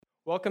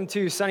Welcome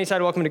to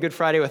Sunnyside. Welcome to Good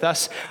Friday with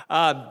us.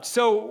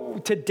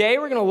 So today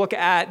we're going to look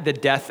at the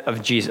death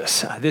of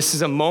Jesus. This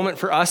is a moment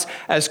for us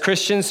as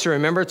Christians to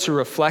remember, to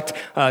reflect,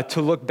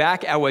 to look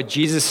back at what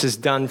Jesus has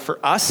done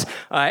for us.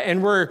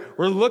 And we're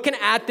looking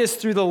at this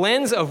through the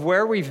lens of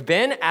where we've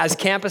been as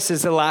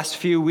campuses the last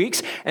few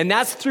weeks, and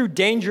that's through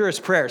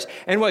dangerous prayers.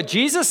 And what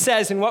Jesus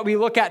says and what we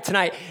look at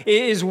tonight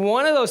is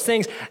one of those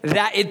things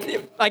that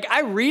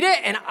I read it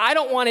and I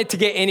don't want it to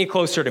get any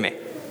closer to me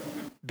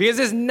because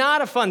it's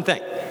not a fun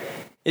thing.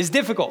 It's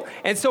difficult.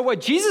 And so what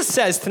Jesus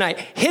says tonight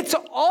hits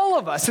all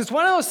of us. It's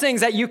one of those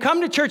things that you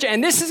come to church,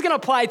 and this is going to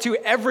apply to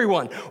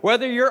everyone,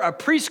 whether you're a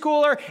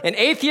preschooler, an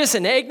atheist,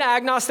 an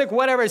agnostic,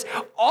 whatever it is.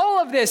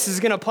 All of this is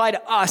going to apply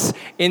to us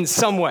in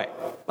some way.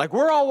 Like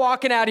we're all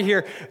walking out of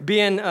here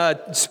being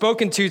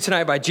spoken to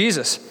tonight by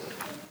Jesus.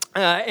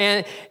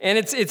 And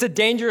it's a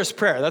dangerous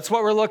prayer. That's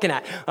what we're looking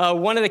at.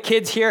 One of the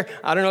kids here,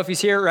 I don't know if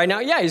he's here right now.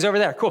 Yeah, he's over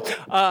there. Cool.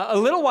 A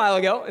little while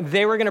ago,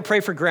 they were going to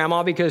pray for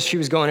grandma because she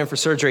was going in for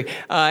surgery.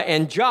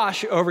 And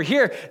Josh over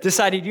here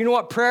decided, you know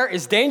what, prayer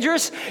is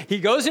dangerous. He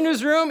goes into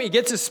his room, he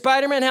gets his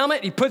Spider-Man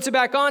helmet, he puts it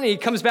back on, and he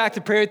comes back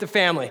to pray with the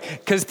family.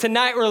 Because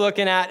tonight we're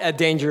looking at a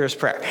dangerous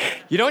prayer.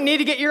 You don't need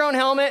to get your own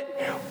helmet.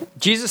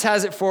 Jesus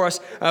has it for us.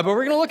 But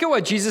we're going to look at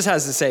what Jesus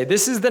has to say.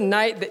 This is the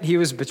night that he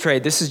was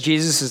betrayed. This is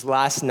Jesus'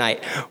 last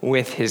night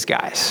with his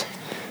guys.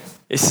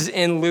 This is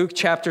in Luke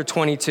chapter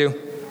 22,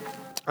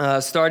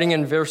 starting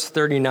in verse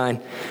 39.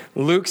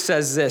 Luke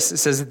says this. It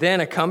says, "Then,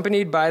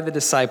 accompanied by the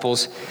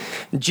disciples,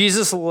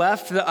 Jesus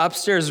left the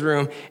upstairs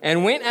room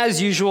and went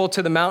as usual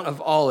to the Mount of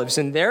Olives.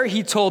 And there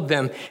he told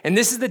them," and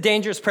this is the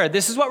dangerous prayer.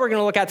 This is what we're going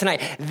to look at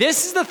tonight.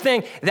 This is the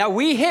thing that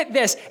we hit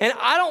this, and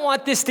I don't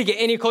want this to get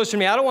any closer to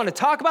me. I don't want to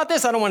talk about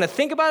this. I don't want to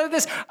think about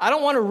this. I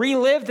don't want to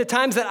relive the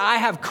times that I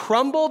have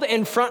crumbled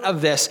in front of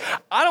this.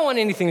 I don't want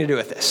anything to do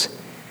with this.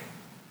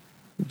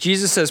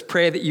 Jesus says,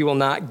 "Pray that you will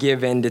not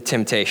give in to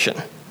temptation."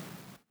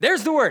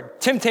 There's the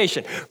word,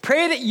 temptation.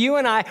 Pray that you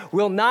and I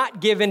will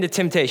not give in to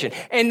temptation.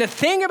 And the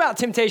thing about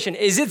temptation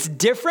is it's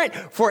different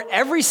for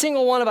every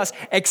single one of us,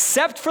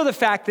 except for the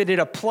fact that it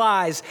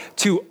applies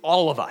to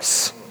all of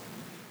us.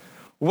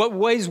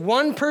 What is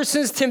one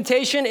person's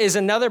temptation is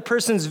another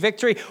person's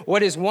victory.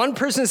 What is one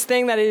person's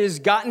thing that it has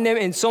gotten them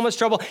in so much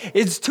trouble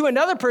is to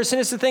another person,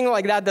 it's the thing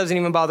like that doesn't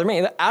even bother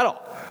me at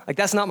all. Like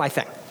that's not my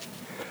thing.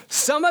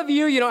 Some of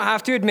you don't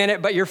have to admit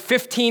it, but your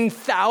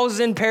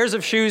 15,000 pairs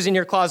of shoes in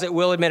your closet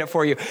will admit it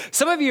for you.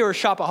 Some of you are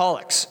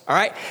shopaholics, all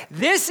right?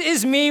 This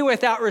is me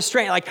without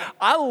restraint. Like,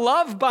 I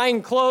love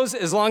buying clothes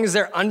as long as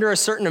they're under a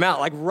certain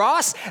amount. Like,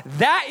 Ross,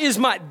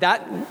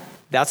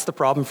 that's the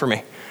problem for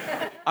me.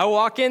 I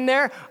walk in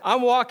there,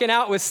 I'm walking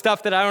out with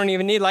stuff that I don't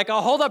even need. Like,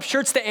 I'll hold up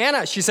shirts to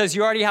Anna. She says,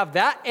 "You already have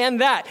that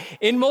and that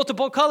in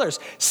multiple colors.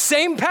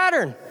 Same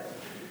pattern."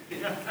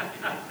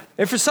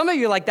 And for some of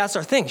you, like, that's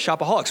our thing,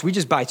 shopaholics. We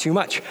just buy too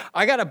much.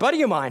 I got a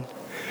buddy of mine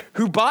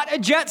who bought a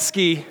jet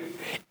ski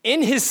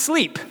in his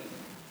sleep,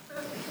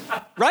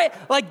 right?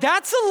 Like,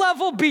 that's a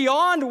level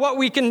beyond what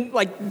we can,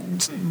 like,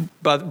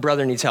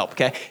 brother needs help,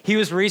 okay? He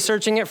was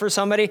researching it for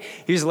somebody.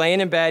 He was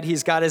laying in bed.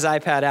 He's got his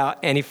iPad out,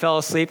 and he fell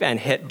asleep and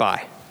hit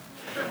buy.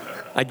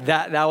 Like,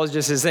 that was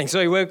just his thing.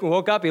 So he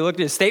woke up, he looked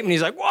at his statement,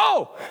 he's like,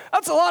 "Whoa,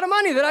 that's a lot of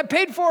money that I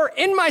paid for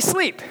in my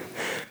sleep."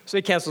 So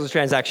he cancels the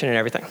transaction and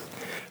everything.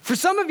 For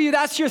some of you,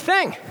 that's your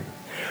thing.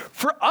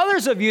 For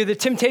others of you, the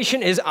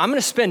temptation is, I'm going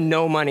to spend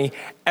no money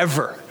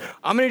ever.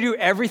 I'm going to do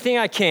everything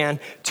I can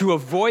to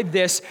avoid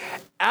this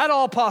at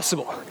all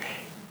possible.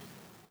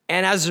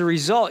 And as a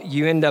result,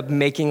 you end up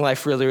making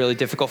life really, really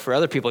difficult for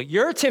other people.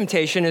 Your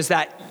temptation is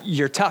that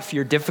you're tough,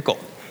 you're difficult,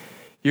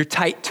 you're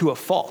tight to a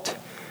fault.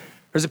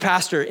 There's a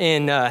pastor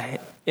in a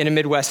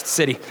Midwest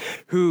city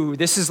who,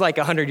 this is like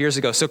 100 years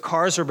ago, so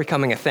cars were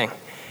becoming a thing.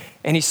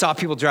 And he saw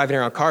people driving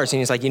around cars,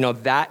 and he's like,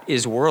 that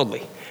is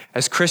worldly.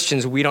 As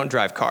Christians, we don't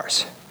drive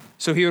cars.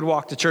 So he would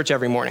walk to church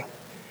every morning,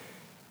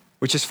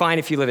 which is fine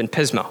if you live in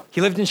Pismo.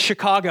 He lived in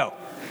Chicago.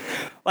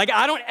 Like,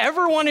 I don't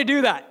ever want to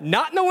do that.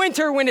 Not in the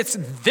winter when it's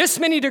this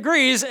many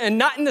degrees, and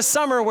not in the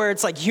summer where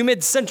it's like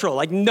humid central.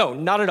 Like, no,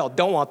 not at all.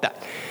 Don't want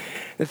that.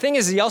 The thing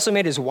is, he also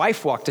made his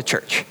wife walk to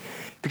church.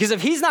 Because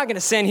if he's not going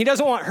to sin, he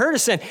doesn't want her to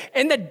sin.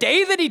 And the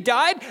day that he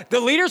died, the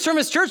leaders from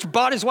his church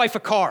bought his wife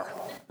a car.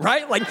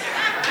 Right? Like,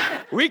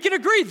 we can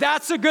agree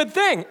that's a good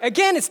thing.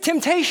 Again, it's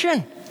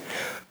temptation.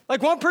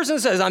 Like, one person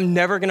says, "I'm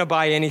never going to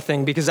buy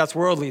anything because that's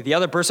worldly." The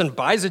other person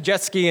buys a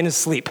jet ski in his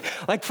sleep.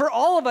 Like, for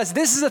all of us,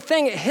 this is a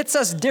thing. It hits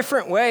us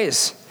different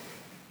ways.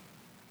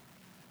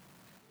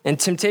 And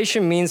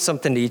temptation means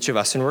something to each of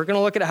us. And we're going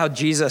to look at how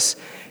Jesus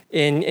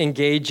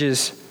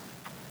engages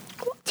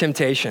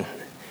temptation.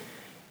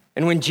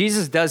 And when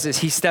Jesus does this,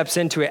 he steps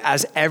into it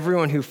as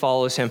everyone who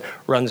follows him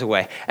runs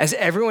away, as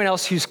everyone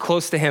else who's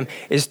close to him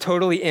is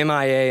totally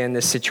MIA in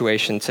this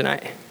situation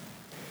tonight.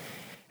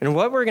 And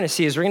what we're going to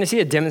see is we're going to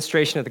see a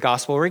demonstration of the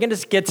gospel. We're going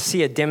to get to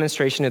see a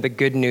demonstration of the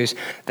good news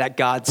that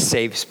God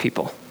saves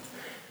people.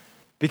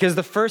 Because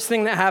the first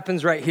thing that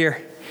happens right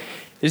here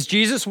is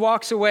Jesus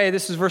walks away,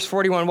 this is verse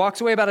 41,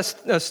 walks away about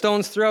a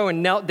stone's throw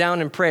and knelt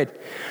down and prayed,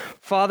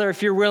 Father,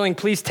 if you're willing,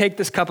 please take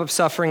this cup of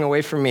suffering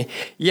away from me.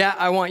 Yeah,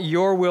 I want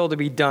your will to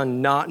be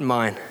done, not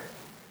mine.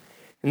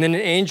 And then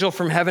an angel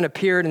from heaven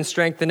appeared and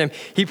strengthened him.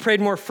 He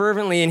prayed more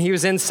fervently, and he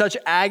was in such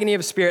agony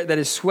of spirit that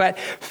his sweat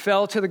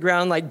fell to the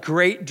ground like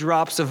great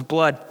drops of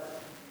blood.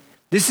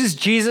 This is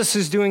Jesus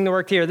who's doing the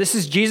work here. This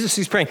is Jesus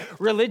who's praying.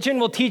 Religion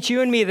will teach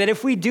you and me that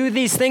if we do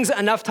these things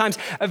enough times,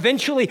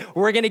 eventually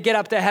we're going to get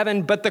up to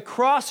heaven. But the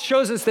cross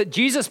shows us that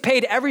Jesus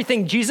paid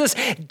everything. Jesus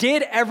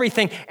did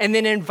everything, and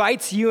then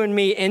invites you and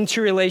me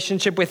into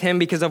relationship with him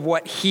because of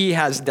what he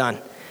has done.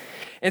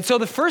 And so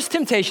the first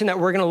temptation that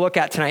we're going to look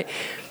at tonight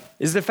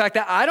is the fact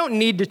that I don't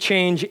need to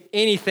change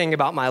anything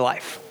about my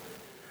life.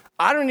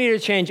 I don't need to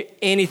change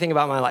anything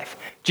about my life.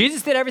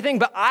 Jesus did everything,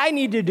 but I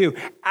need to do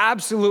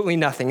absolutely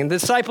nothing. And the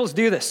disciples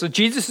do this. So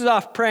Jesus is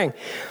off praying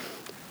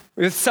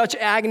with such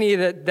agony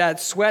that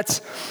sweat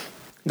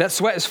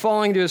is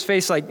falling to his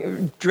face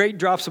like great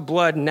drops of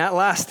blood. And at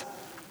last,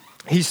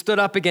 he stood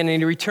up again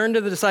and he returned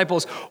to the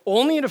disciples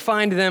only to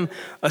find them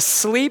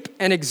asleep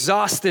and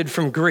exhausted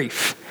from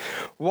grief.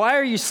 Why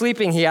are you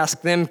sleeping? He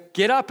asked them.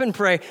 Get up and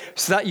pray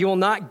so that you will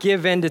not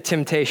give in to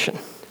temptation.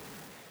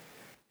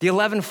 The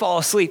 11 fall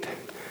asleep.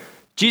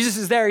 Jesus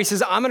is there. He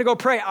says, I'm going to go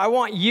pray. I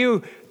want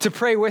you to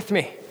pray with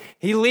me.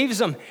 He leaves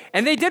them.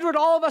 And they did what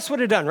all of us would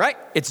have done, right?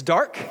 It's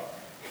dark.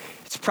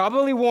 It's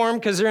probably warm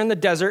because they're in the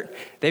desert.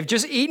 They've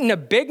just eaten a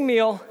big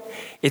meal.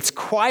 It's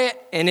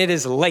quiet and it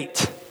is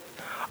late.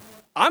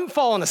 I'm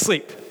falling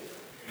asleep.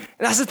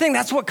 And that's the thing.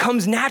 That's what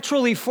comes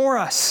naturally for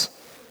us.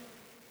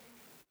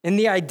 And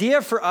the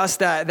idea for us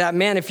that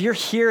man, if you're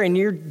here and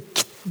you're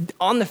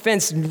on the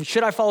fence,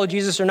 should I follow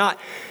Jesus or not?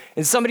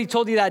 And somebody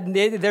told you that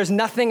there's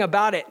nothing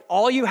about it.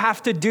 All you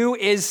have to do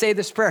is say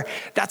this prayer.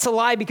 That's a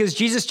lie, because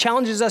Jesus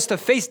challenges us to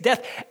face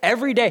death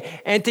every day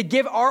and to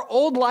give our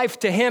old life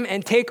to him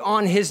and take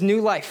on his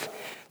new life.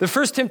 The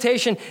first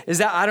temptation is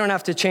that I don't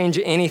have to change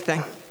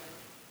anything.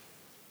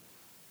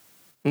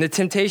 And the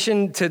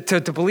temptation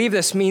to believe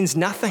this means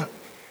nothing.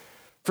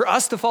 For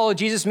us to follow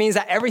Jesus means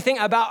that everything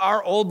about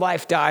our old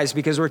life dies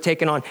because we're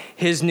taking on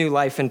his new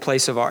life in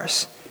place of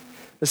ours.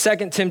 The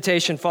second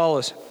temptation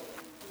follows.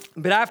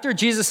 But after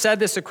Jesus said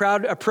this, a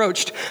crowd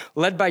approached,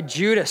 led by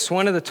Judas,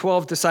 one of the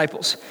 12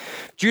 disciples.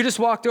 Judas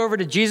walked over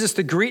to Jesus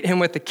to greet him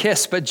with a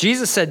kiss. But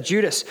Jesus said,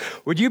 Judas,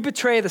 would you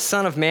betray the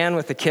Son of Man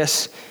with a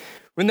kiss?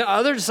 When the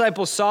other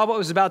disciples saw what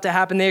was about to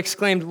happen, they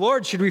exclaimed,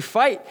 Lord, should we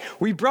fight?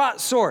 We brought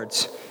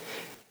swords.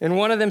 And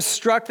one of them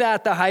struck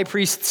at the high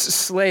priest's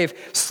slave,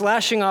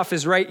 slashing off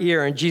his right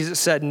ear. And Jesus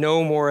said,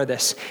 no more of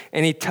this.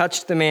 And he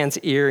touched the man's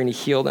ear and he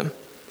healed him.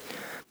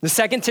 The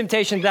second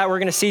temptation that we're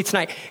going to see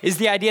tonight is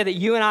the idea that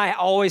you and I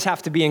always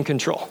have to be in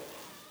control.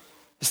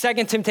 The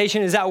second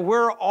temptation is that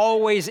we're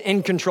always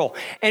in control.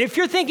 And if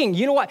you're thinking,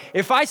 you know what,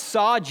 if I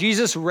saw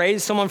Jesus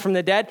raise someone from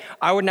the dead,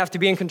 I wouldn't have to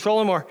be in control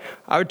anymore.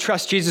 I would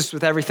trust Jesus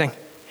with everything.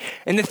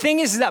 And the thing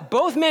is that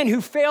both men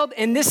who failed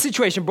in this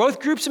situation,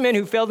 both groups of men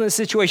who failed in this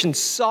situation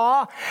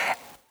saw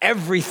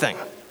everything.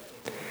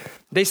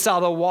 They saw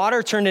the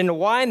water turned into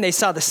wine. They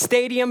saw the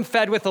stadium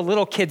fed with a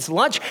little kid's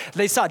lunch.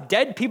 They saw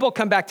dead people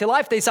come back to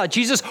life. They saw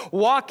Jesus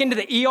walk into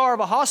the ER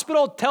of a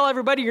hospital, tell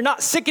everybody you're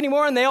not sick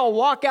anymore, and they all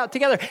walk out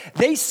together.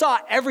 They saw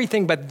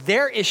everything, but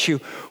their issue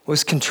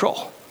was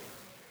control.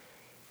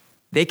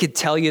 They could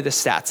tell you the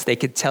stats. They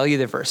could tell you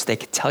the verse. They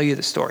could tell you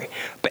the story.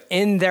 But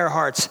in their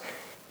hearts,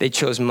 they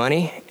chose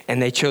money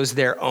and they chose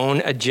their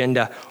own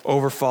agenda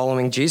over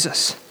following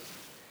Jesus.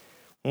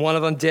 One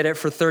of them did it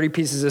for 30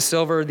 pieces of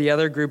silver. The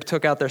other group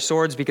took out their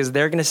swords because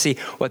they're going to see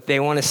what they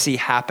want to see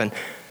happen.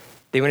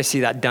 They want to see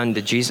that done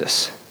to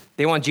Jesus.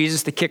 They want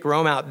Jesus to kick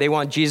Rome out. They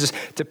want Jesus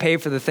to pay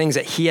for the things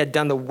that he had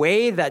done, the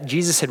way that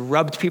Jesus had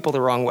rubbed people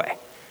the wrong way.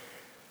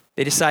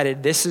 They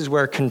decided this is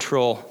where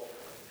control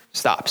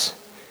stops.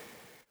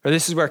 Or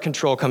this is where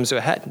control comes to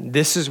a head.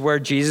 This is where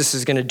Jesus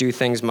is going to do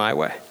things my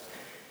way.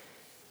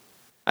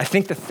 I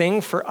think the thing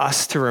for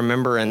us to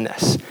remember in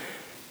this,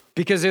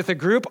 because with a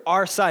group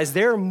our size,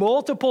 there are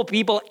multiple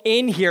people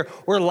in here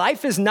where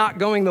life is not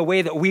going the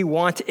way that we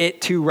want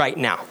it to right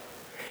now.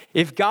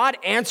 If God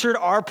answered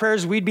our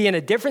prayers, we'd be in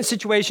a different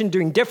situation,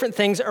 doing different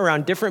things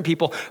around different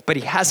people, but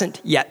he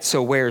hasn't yet,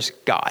 so where's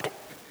God?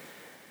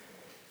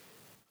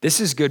 This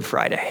is Good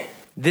Friday.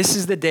 This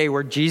is the day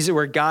where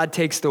God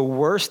takes the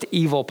worst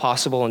evil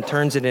possible and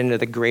turns it into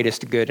the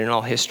greatest good in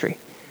all history,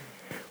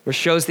 which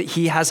shows that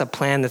he has a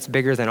plan that's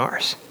bigger than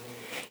ours.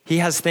 He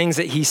has things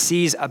that he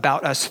sees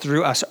about us,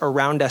 through us,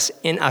 around us,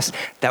 in us,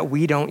 that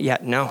we don't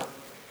yet know.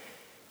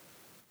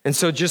 And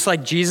so just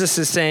like Jesus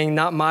is saying,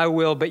 not my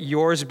will, but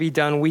yours be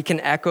done, we can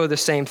echo the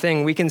same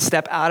thing. We can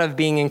step out of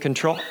being in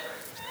control.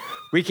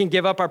 We can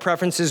give up our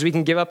preferences. We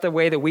can give up the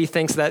way that we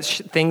think that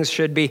things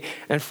should be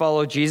and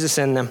follow Jesus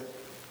in them,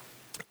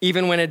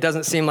 even when it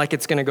doesn't seem like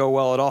it's going to go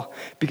well at all,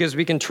 because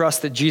we can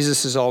trust that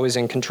Jesus is always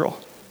in control.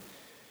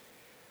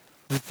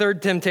 The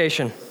third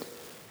temptation.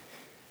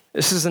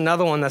 This is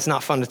another one that's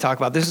not fun to talk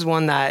about. This is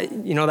one that,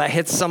 that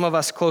hits some of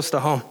us close to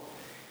home.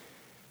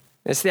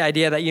 It's the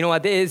idea that,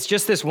 it's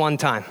just this one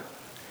time.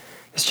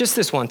 It's just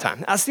this one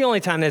time. That's the only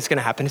time that it's going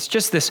to happen. It's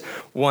just this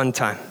one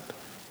time.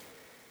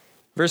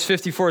 Verse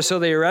 54, so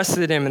they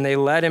arrested him and they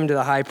led him to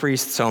the high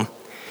priest's home.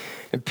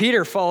 And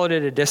Peter followed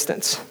at a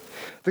distance.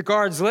 The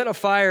guards lit a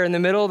fire in the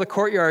middle of the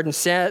courtyard and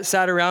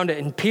sat around it,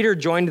 and Peter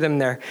joined them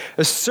there.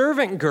 A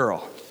servant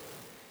girl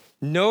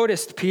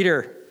noticed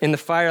Peter in the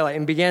firelight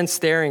and began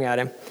staring at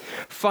him.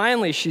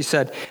 Finally, she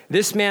said,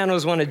 this man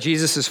was one of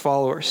Jesus'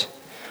 followers.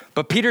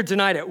 But Peter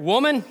denied it.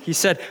 Woman, he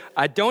said,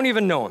 I don't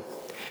even know him.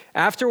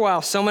 After a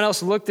while, someone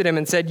else looked at him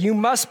and said, you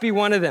must be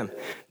one of them.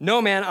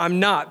 No, man, I'm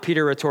not,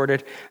 Peter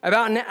retorted.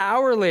 About an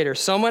hour later,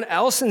 someone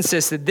else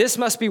insisted, this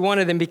must be one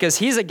of them because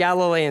he's a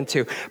Galilean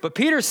too. But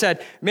Peter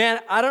said, man,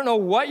 I don't know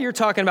what you're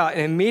talking about.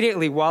 And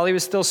immediately, while he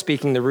was still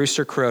speaking, the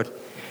rooster crowed.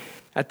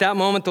 At that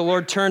moment, the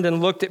Lord turned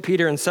and looked at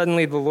Peter, and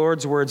suddenly the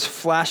Lord's words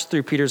flashed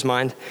through Peter's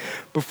mind.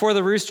 Before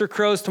the rooster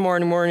crows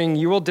tomorrow morning,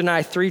 you will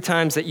deny 3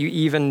 times that you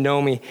even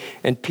know me.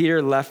 And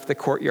Peter left the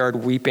courtyard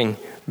weeping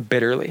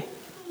bitterly.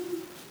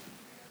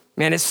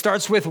 Man, it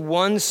starts with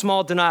one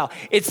small denial.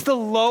 It's the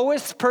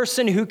lowest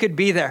person who could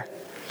be there.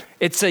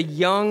 It's a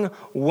young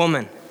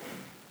woman.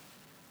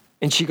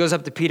 And she goes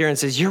up to Peter and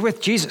says, you're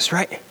with Jesus,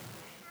 right?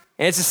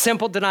 And it's a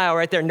simple denial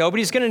right there.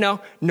 Nobody's going to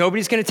know.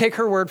 Nobody's going to take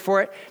her word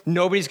for it.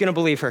 Nobody's going to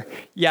believe her.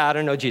 Yeah, I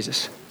don't know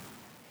Jesus.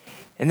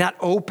 And that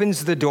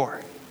opens the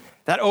door.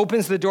 That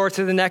opens the door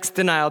to the next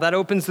denial. That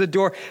opens the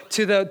door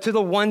to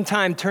the one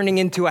time turning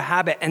into a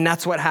habit. And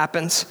that's what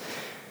happens.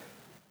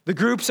 The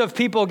groups of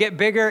people get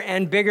bigger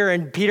and bigger,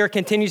 and Peter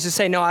continues to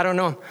say, no, I don't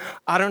know him.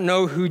 I don't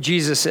know who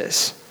Jesus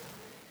is.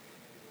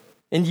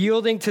 And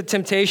yielding to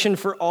temptation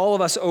for all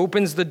of us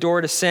opens the door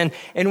to sin.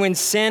 And when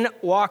sin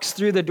walks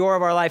through the door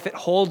of our life, it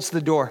holds the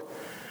door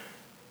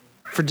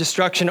for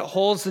destruction. It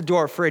holds the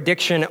door for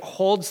addiction. It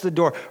holds the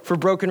door for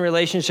broken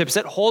relationships.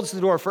 It holds the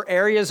door for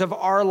areas of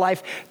our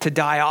life to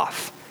die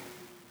off.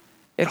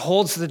 It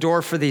holds the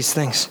door for these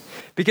things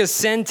because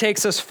sin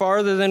takes us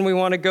farther than we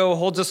want to go,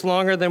 holds us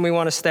longer than we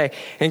want to stay,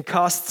 and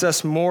costs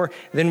us more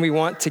than we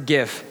want to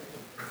give.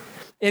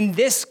 In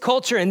this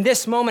culture, in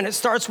this moment, it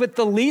starts with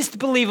the least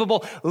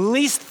believable,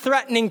 least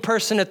threatening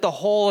person at the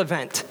whole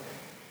event.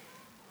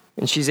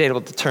 And she's able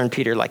to turn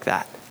Peter like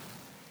that.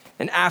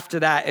 And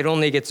after that, it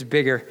only gets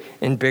bigger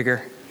and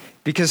bigger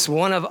because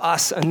one of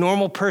us, a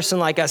normal person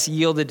like us,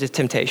 yielded to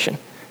temptation.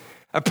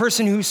 A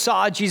person who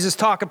saw Jesus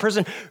talk, a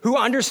person who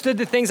understood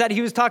the things that he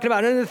was talking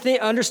about,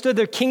 understood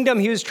the kingdom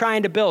he was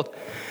trying to build.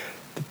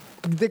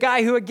 The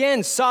guy who,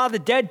 again, saw the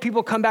dead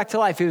people come back to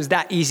life. It was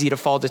that easy to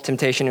fall to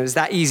temptation. It was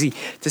that easy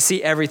to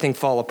see everything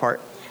fall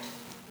apart.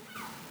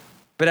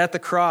 But at the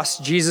cross,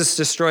 Jesus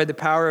destroyed the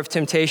power of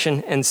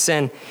temptation and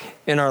sin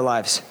in our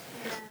lives.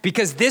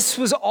 Because this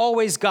was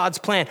always God's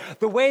plan.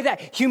 The way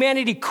that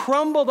humanity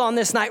crumbled on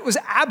this night was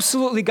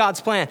absolutely God's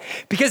plan.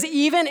 Because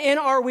even in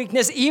our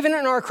weakness, even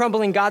in our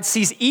crumbling, God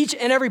sees each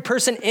and every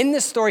person in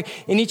this story,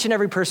 and each and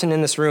every person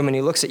in this room, and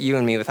he looks at you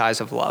and me with eyes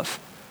of love,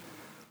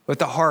 with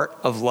the heart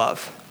of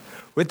love,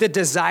 with the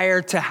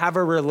desire to have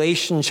a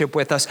relationship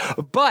with us.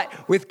 But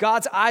with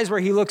God's eyes where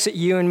he looks at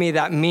you and me,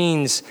 that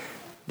means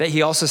that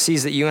he also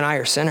sees that you and I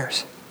are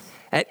sinners.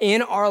 And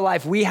in our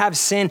life, we have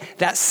sin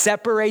that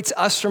separates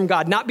us from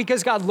God. Not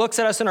because God looks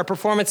at us in our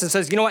performance and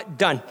says, you know what,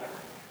 done.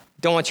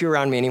 Don't want you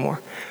around me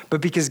anymore.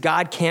 But because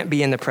God can't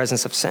be in the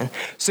presence of sin.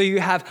 So you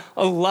have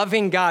a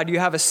loving God. You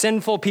have a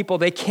sinful people.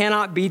 They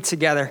cannot be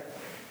together.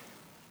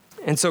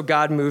 And so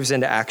God moves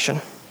into action.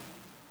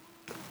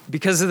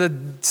 Because of the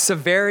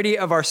severity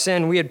of our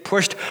sin, we had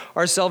pushed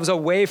ourselves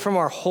away from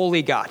our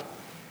holy God.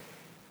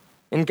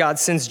 And God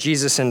sends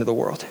Jesus into the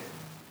world.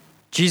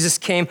 Jesus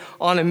came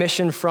on a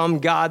mission from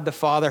God the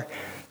Father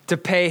to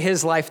pay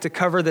his life to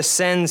cover the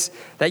sins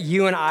that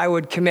you and I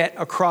would commit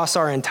across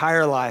our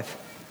entire life.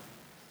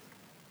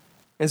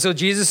 And so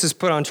Jesus is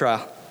put on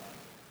trial.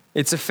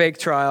 It's a fake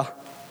trial.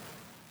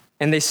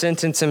 And they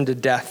sentence him to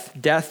death,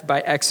 death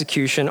by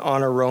execution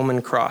on a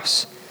Roman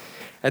cross.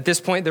 At this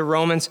point, the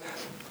Romans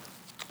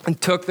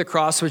took the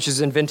cross, which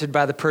is invented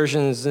by the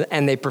Persians,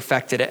 and they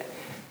perfected it.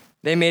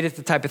 They made it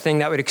the type of thing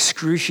that would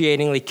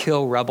excruciatingly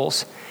kill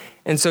rebels.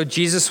 And so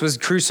Jesus was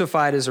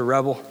crucified as a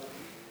rebel.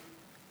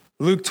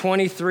 Luke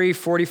 23,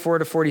 44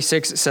 to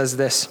 46, it says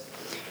this.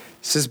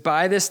 It says,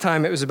 by this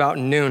time it was about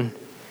noon,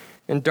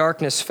 and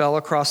darkness fell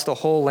across the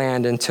whole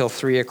land until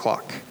 3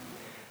 o'clock.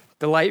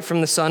 The light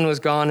from the sun was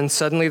gone, and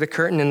suddenly the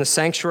curtain in the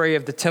sanctuary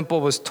of the temple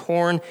was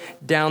torn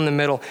down the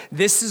middle.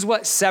 This is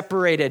what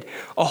separated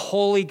a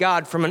holy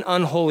God from an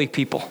unholy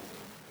people.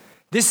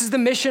 This is the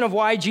mission of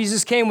why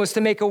Jesus came, was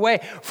to make a way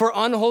for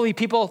unholy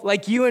people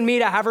like you and me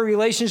to have a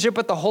relationship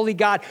with the holy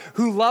God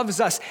who loves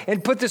us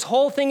and put this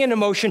whole thing into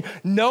motion,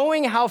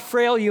 knowing how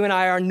frail you and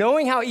I are,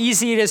 knowing how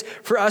easy it is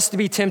for us to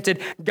be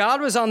tempted.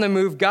 God was on the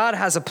move. God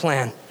has a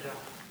plan.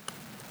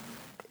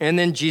 And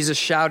then Jesus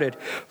shouted,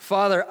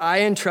 Father,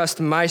 I entrust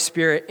my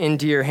spirit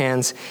into your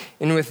hands.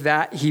 And with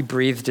that, he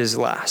breathed his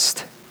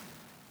last.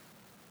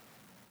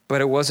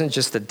 But it wasn't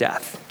just a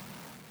death.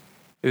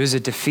 It was a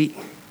defeat.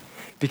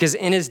 Because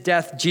in his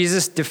death,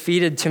 Jesus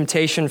defeated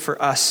temptation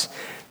for us,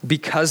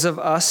 because of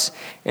us,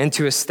 and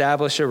to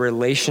establish a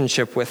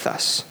relationship with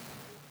us.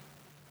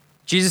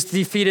 Jesus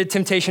defeated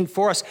temptation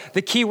for us.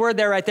 The key word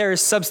there right there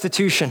is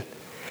substitution.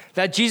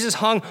 that Jesus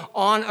hung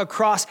on a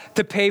cross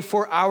to pay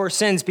for our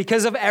sins.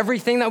 Because of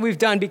everything that we've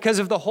done, because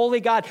of the holy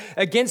God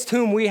against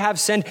whom we have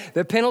sinned,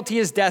 the penalty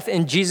is death,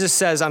 and Jesus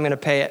says, I'm going to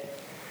pay it.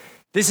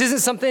 This isn't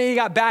something that he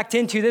got backed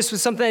into. This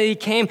was something that he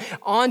came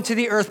onto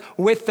the earth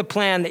with the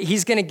plan that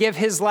he's going to give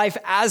his life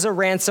as a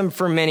ransom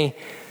for many.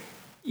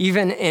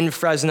 Even in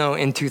Fresno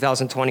in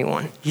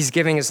 2021, he's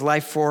giving his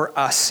life for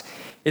us.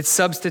 It's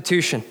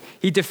substitution.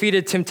 He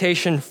defeated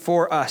temptation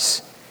for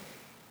us.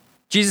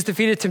 Jesus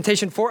defeated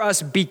temptation for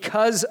us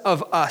because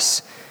of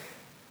us.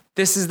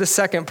 This is the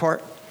second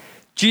part.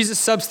 Jesus'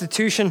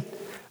 substitution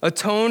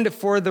atoned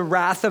for the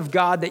wrath of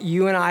God that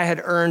you and I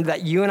had earned,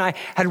 that you and I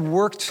had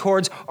worked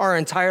towards our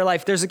entire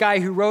life. There's a guy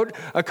who wrote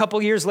a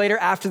couple years later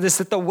after this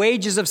that the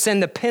wages of sin,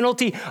 the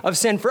penalty of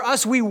sin, for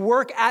us, we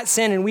work at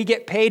sin and we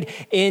get paid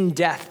in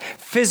death,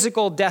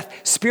 physical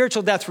death,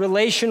 spiritual death,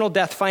 relational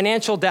death,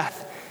 financial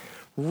death.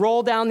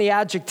 Roll down the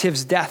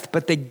adjectives death,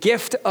 but the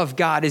gift of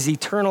God is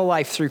eternal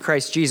life through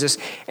Christ Jesus.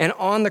 And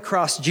on the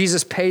cross,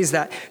 Jesus pays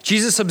that.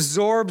 Jesus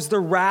absorbs the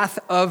wrath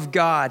of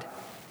God,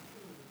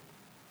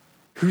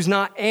 who's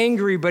not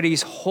angry, but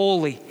he's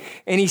holy.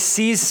 And he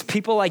sees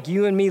people like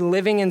you and me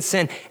living in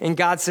sin. And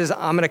God says,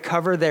 I'm going to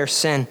cover their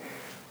sin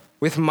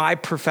with my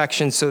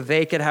perfection so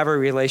they could have a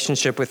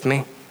relationship with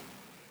me.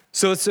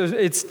 So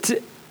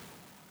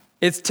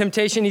it's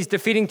temptation. He's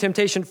defeating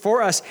temptation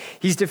for us.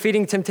 He's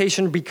defeating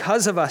temptation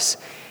because of us.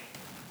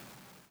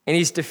 And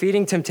he's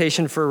defeating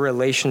temptation for a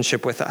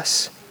relationship with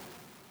us.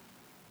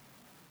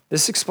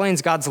 This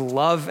explains God's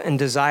love and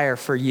desire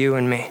for you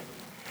and me.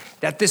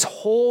 That this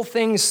whole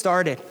thing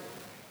started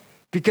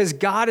because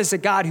God is a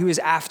God who is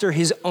after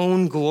his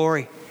own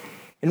glory.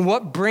 And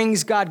what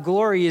brings God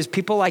glory is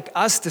people like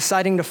us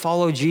deciding to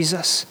follow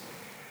Jesus.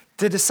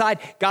 To decide,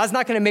 God's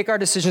not going to make our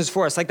decisions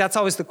for us. Like, that's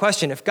always the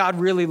question. If God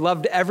really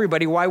loved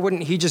everybody, why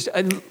wouldn't he just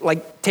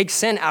take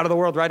sin out of the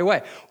world right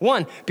away?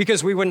 One,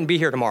 because we wouldn't be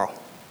here tomorrow,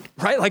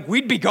 right? Like,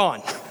 we'd be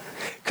gone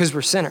because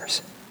we're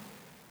sinners.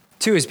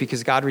 Two is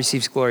because God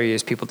receives glory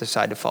as people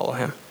decide to follow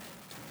him.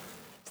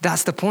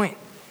 That's the point.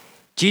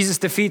 Jesus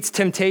defeats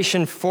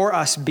temptation for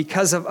us,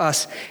 because of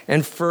us,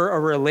 and for a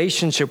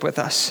relationship with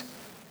us.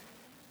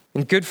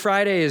 And Good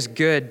Friday is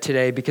good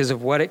today because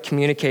of what it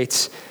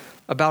communicates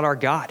about our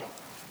God.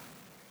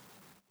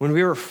 When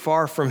we were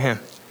far from him,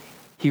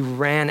 he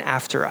ran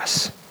after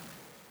us.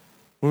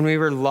 When we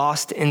were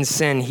lost in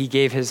sin, he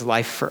gave his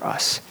life for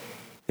us.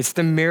 It's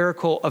the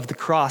miracle of the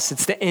cross.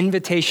 It's the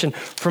invitation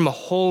from a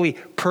holy,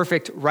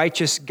 perfect,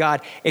 righteous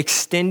God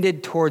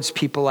extended towards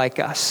people like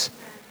us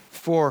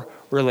for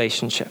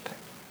relationship.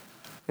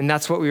 And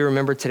that's what we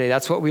remember today.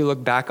 That's what we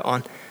look back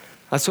on.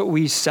 That's what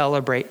we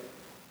celebrate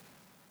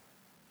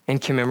and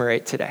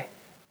commemorate today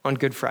on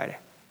Good Friday.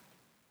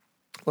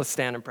 Let's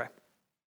stand and pray.